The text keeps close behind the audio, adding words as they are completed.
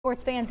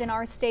Sports fans in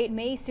our state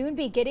may soon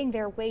be getting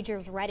their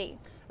wagers ready.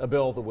 A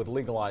bill that would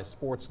legalize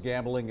sports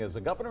gambling is a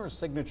governor's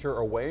signature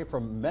away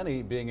from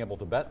many being able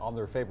to bet on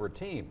their favorite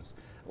teams.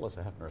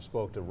 Alyssa Hefner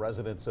spoke to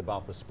residents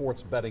about the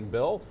sports betting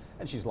bill,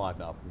 and she's live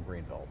now from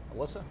Greenville.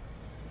 Alyssa?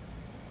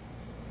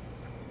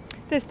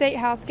 The State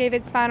House gave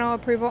its final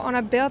approval on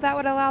a bill that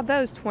would allow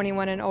those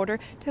 21 and older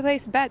to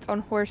place bets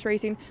on horse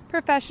racing,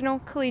 professional,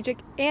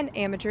 collegiate, and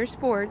amateur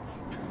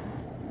sports.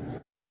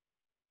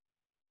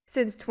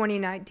 Since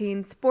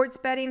 2019, sports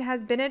betting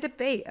has been a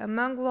debate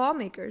among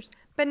lawmakers,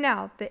 but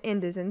now the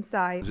end is in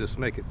sight. Just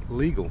make it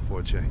legal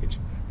for a change.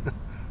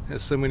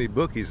 There's so many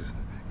bookies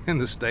in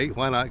the state,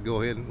 why not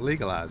go ahead and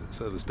legalize it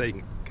so the state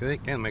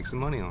can make some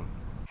money on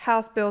it?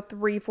 House Bill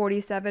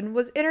 347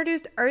 was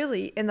introduced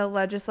early in the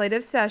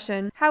legislative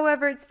session.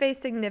 However, it's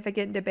faced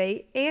significant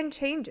debate and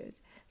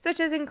changes, such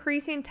as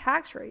increasing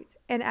tax rates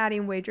and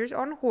adding wagers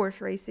on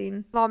horse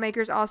racing.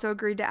 Lawmakers also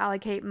agreed to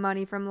allocate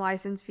money from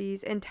license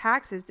fees and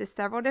taxes to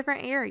several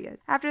different areas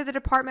after the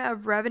Department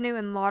of Revenue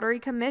and Lottery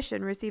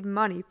Commission received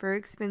money for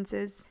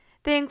expenses.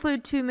 They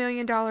include $2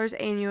 million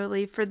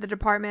annually for the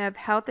Department of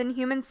Health and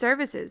Human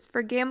Services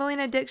for gambling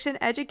addiction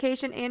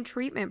education and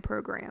treatment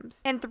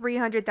programs, and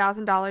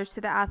 $300,000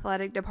 to the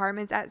athletic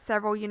departments at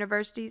several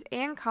universities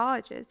and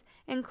colleges,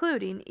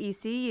 including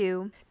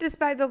ECU.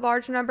 Despite the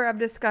large number of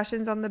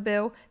discussions on the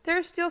bill, there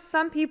are still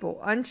some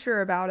people unsure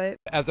about it.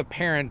 As a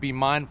parent, be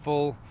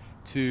mindful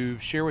to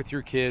share with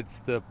your kids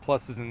the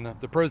pluses and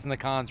the pros and the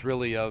cons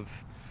really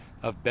of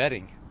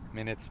betting. I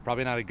mean, it's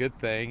probably not a good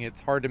thing.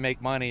 It's hard to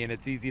make money and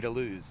it's easy to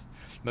lose.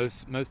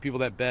 Most people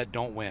that bet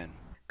don't win.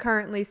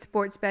 Currently,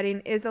 sports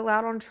betting is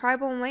allowed on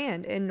tribal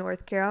land in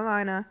North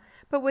Carolina.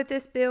 But with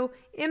this bill,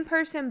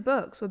 in-person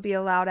books would be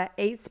allowed at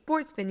 8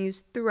 sports venues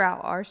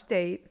throughout our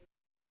state.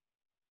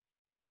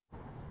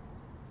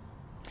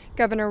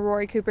 Governor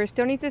Roy Cooper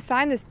still needs to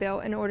sign this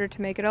bill in order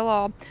to make it a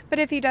law. But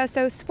if he does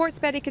so, sports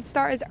betting could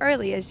start as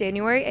early as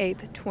January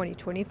 8th,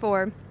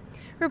 2024.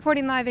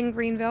 Reporting live in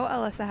Greenville,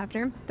 Alyssa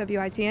Hefner,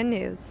 WITN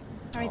News.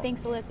 All right,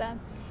 thanks, Alyssa.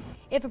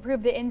 If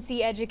approved, the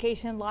NC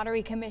Education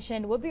Lottery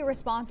Commission would be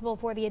responsible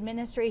for the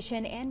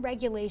administration and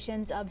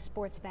regulations of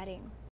sports betting.